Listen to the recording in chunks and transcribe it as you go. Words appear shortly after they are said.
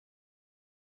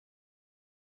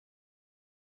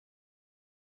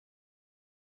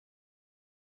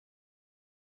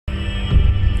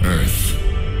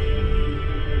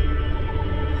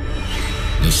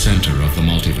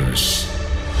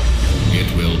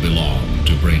belong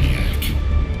to Brainiac.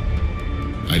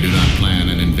 I do not plan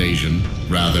an invasion,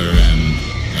 rather an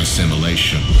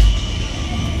assimilation.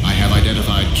 I have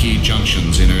identified key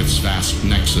junctions in Earth's vast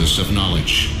nexus of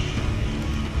knowledge.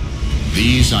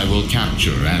 These I will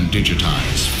capture and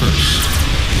digitize first.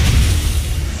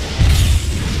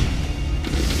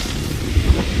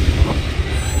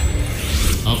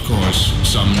 Of course,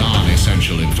 some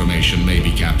non-essential information may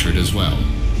be captured as well.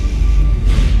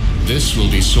 This will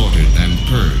be sorted and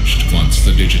purged once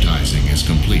the digitizing is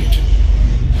complete.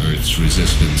 Earth's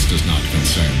resistance does not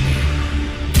concern me.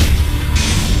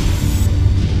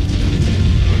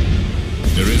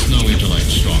 There is no intellect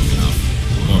strong enough,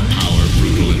 or power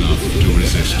brutal enough to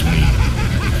resist me.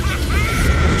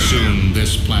 Soon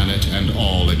this planet and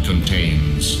all it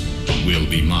contains will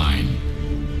be mine.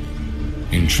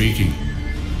 Intriguing.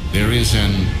 There is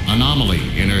an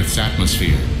anomaly in Earth's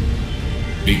atmosphere.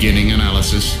 Beginning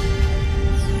analysis.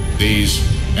 These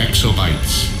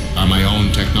exobytes are my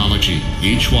own technology,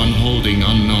 each one holding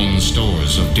unknown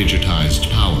stores of digitized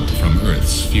power from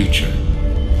Earth's future.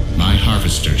 My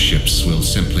harvester ships will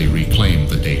simply reclaim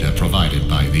the data provided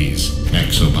by these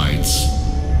exobytes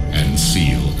and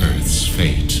seal Earth's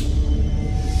fate.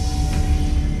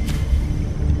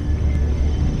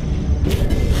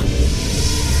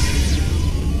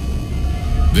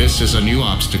 This is a new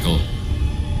obstacle.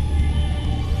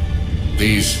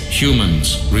 These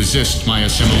humans resist my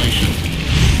assimilation.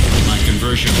 My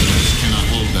conversion units cannot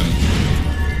hold them.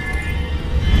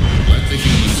 Let the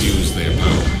humans use their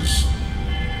powers.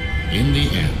 In the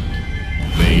end,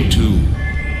 they too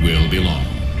will belong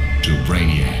to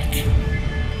Brainiac.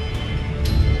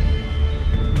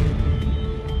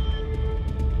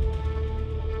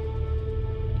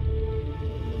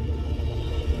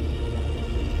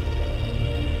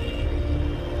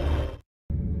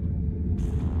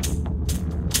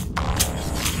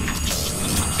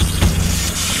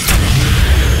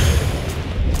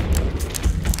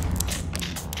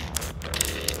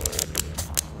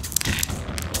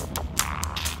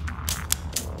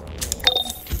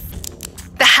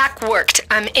 Worked.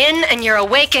 I'm in and you're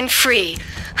awake and free.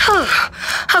 Whew.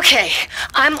 Okay,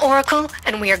 I'm Oracle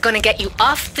and we are gonna get you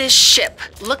off this ship.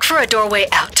 Look for a doorway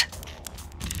out.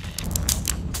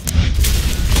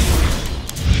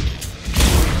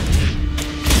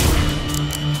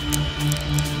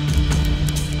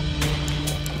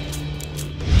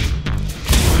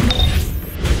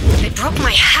 They broke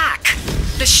my hack.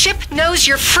 The ship knows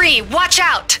you're free. Watch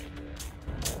out!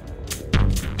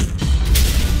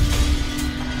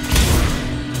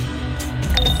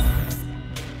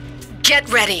 Get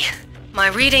ready. My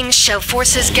readings show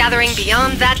forces gathering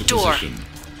beyond that door.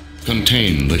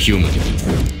 Contain the human.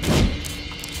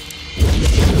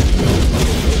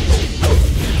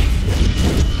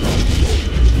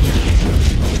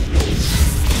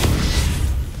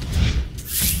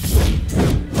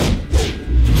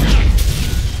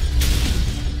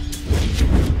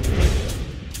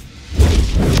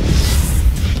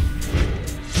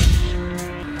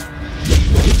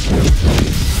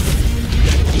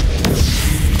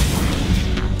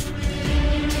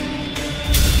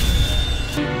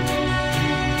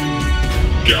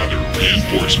 Gather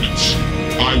reinforcements.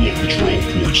 I will patrol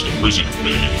towards the prison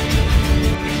bay.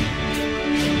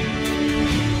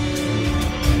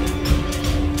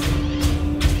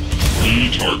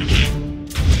 Targeting.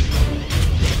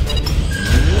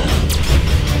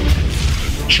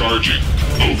 Charging.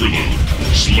 Overload.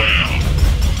 Slam.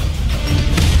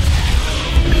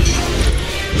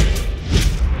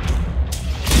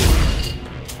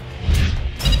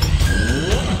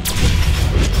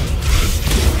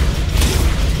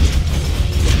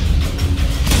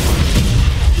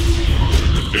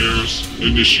 Repairs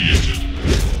initiated.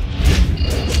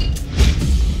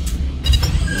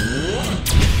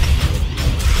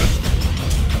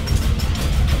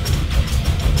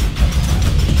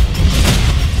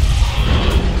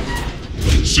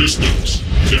 Systems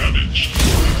damaged.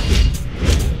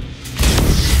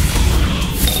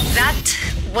 That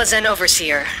was an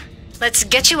overseer. Let's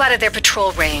get you out of their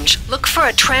patrol range. Look for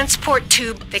a transport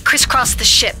tube. They crisscross the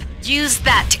ship. Use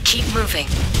that to keep moving.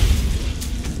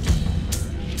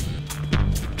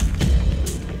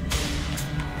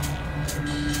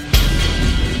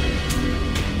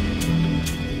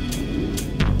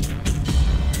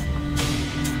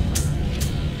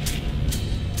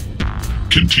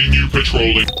 Continue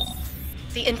patrolling.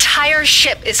 The entire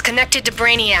ship is connected to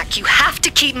Brainiac. You have to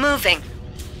keep moving.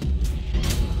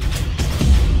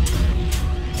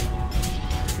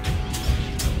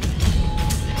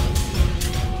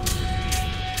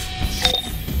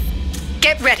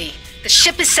 Get ready. The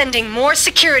ship is sending more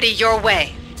security your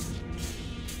way.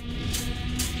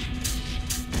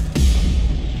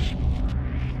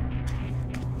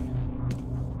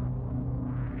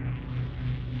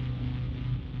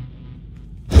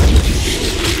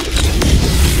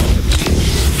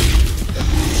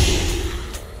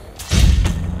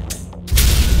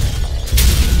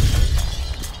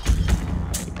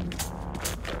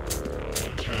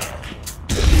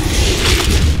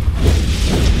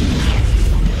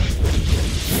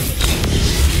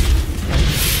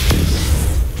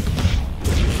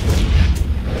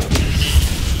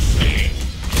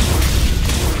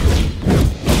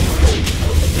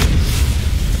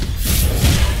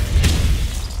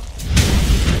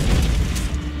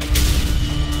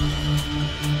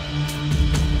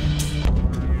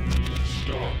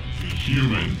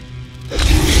 human.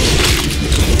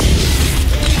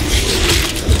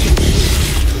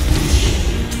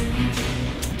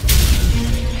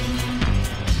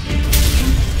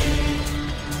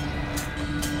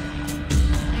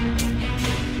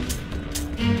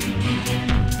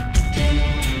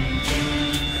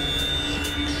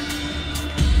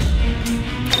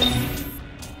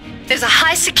 There's a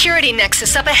high security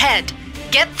nexus up ahead.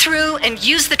 Get through and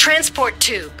use the transport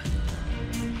tube.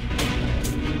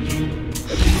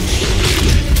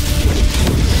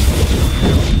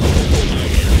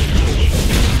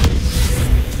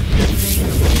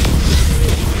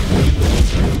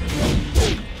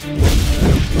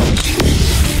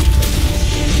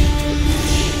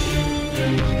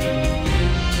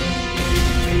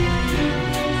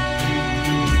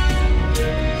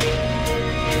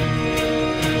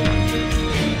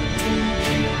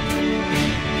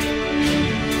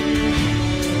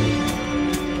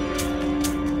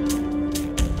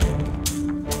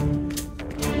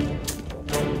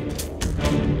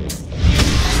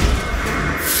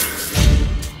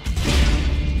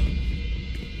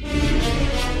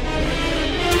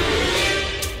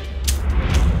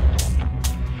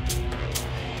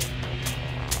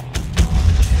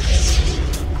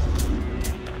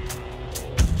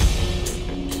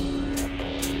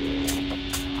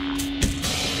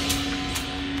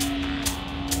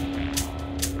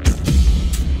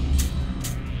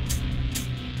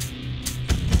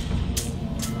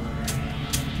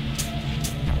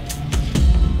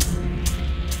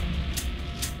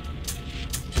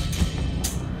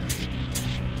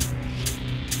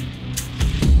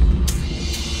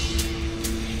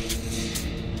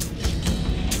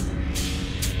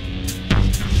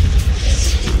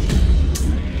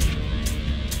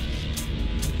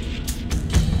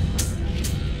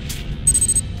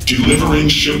 Delivering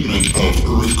shipment of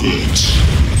Earth goods.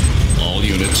 All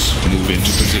units move into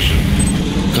position.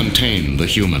 Contain the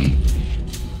human.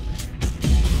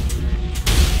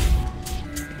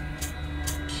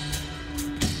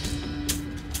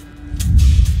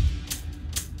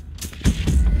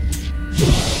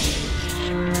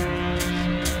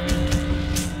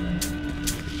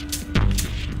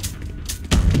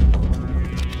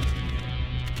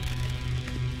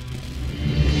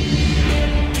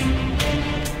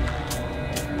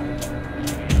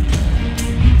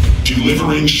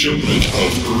 Delivering shipment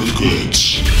of Earth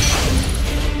goods.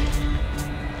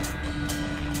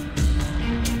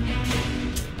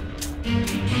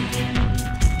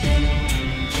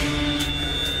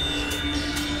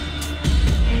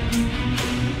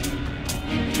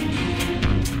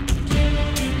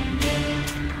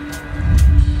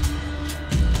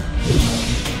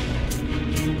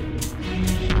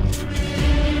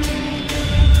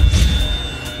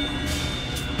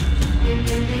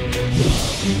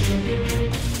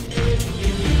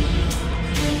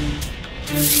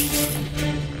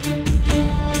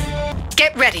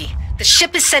 Get ready. The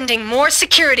ship is sending more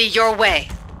security your way.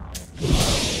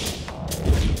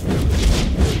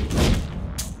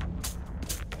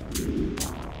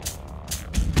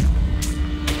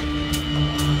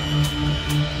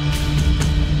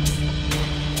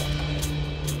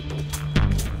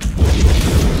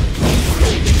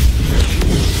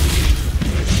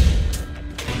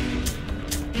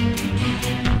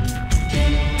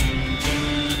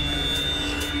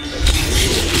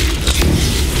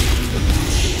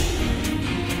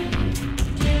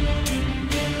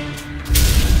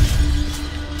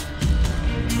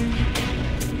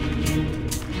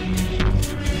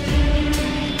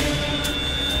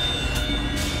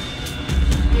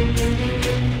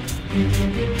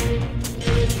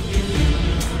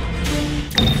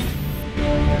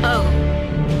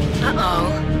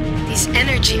 These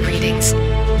energy readings.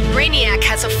 Brainiac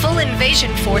has a full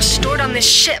invasion force stored on this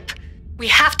ship. We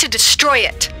have to destroy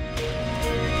it.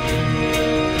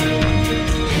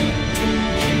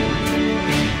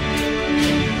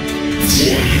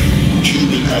 Warning.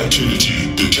 Human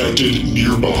activity detected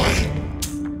nearby.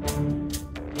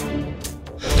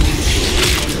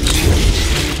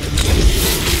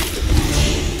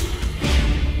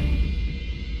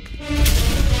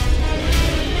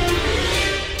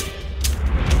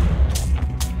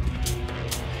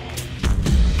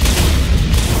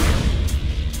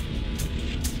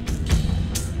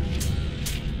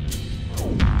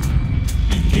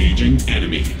 Engaging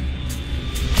enemy.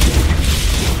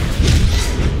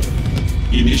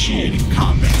 Initiating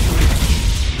combat.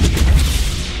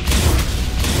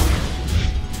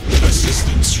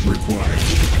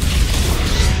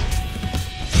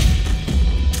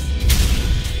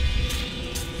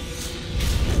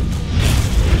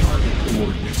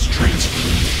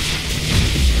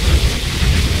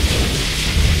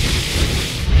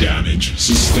 Damage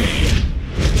sustained.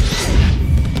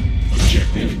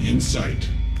 Objective in sight.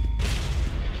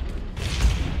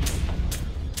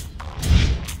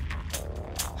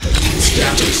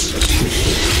 Status.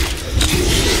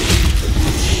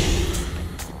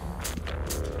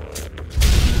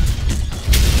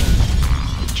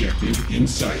 Objective in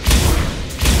sight.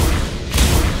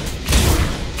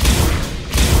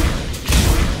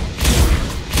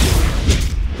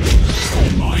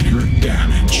 Minor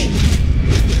damage.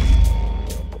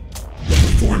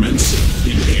 Performance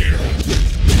impaired.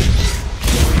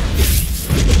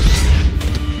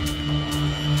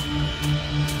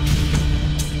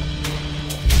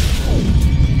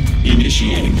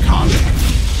 Initiating contact.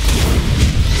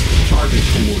 Target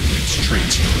coordinates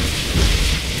transferred.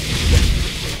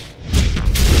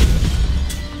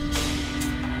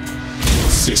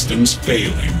 Systems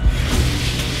failing.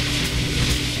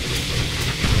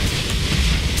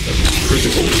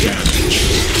 Critical damage.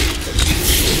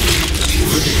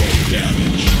 Critical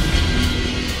damage.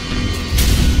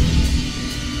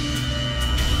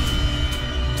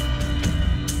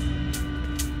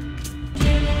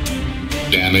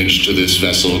 Damage to this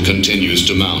vessel continues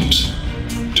to mount.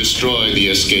 Destroy the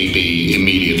escapee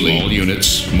immediately. All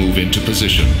units move into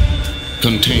position.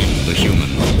 Contain the human.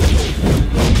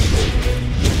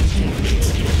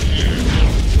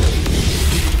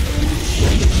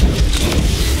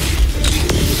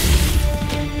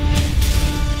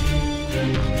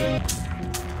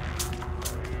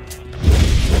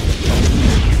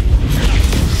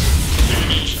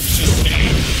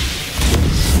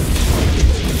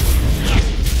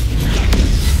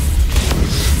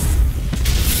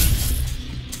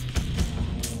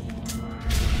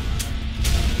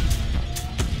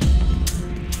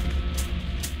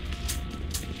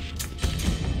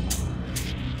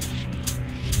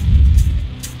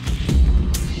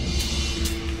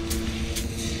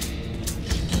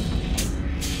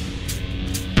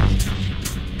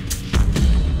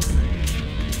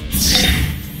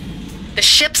 The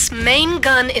ship's main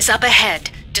gun is up ahead.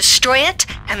 Destroy it,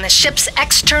 and the ship's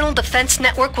external defense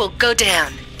network will go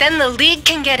down. Then the League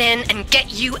can get in and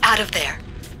get you out of there.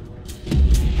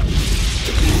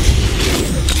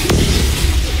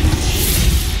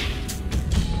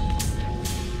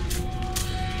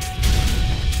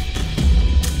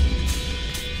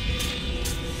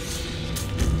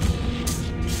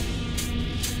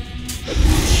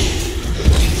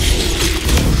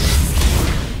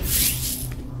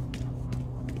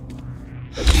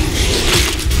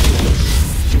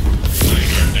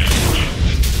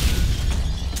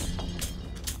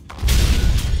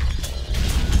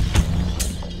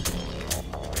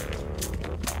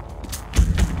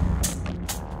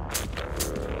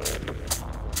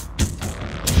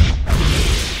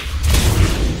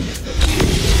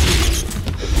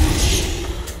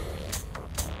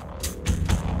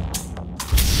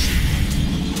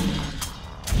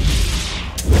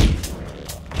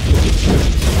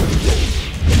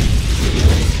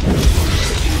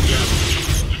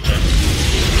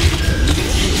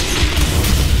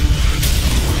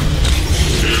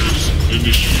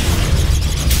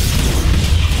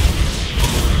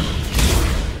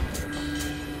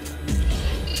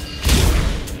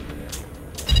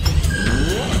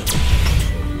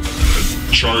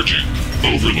 Charging.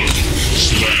 Overload.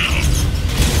 Slam.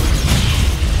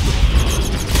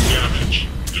 Damage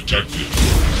detected.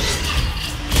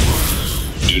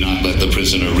 Do not let the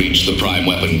prisoner reach the prime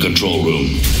weapon control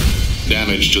room.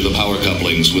 Damage to the power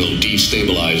couplings will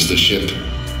destabilize the ship.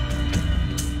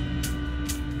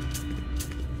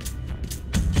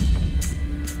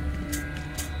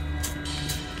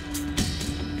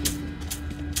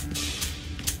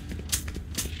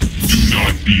 Do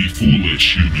not be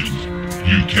foolish, human.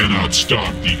 You cannot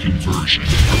stop the conversion.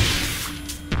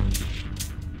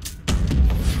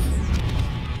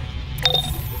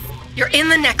 You're in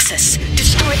the Nexus.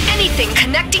 Destroy anything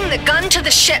connecting the gun to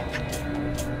the ship.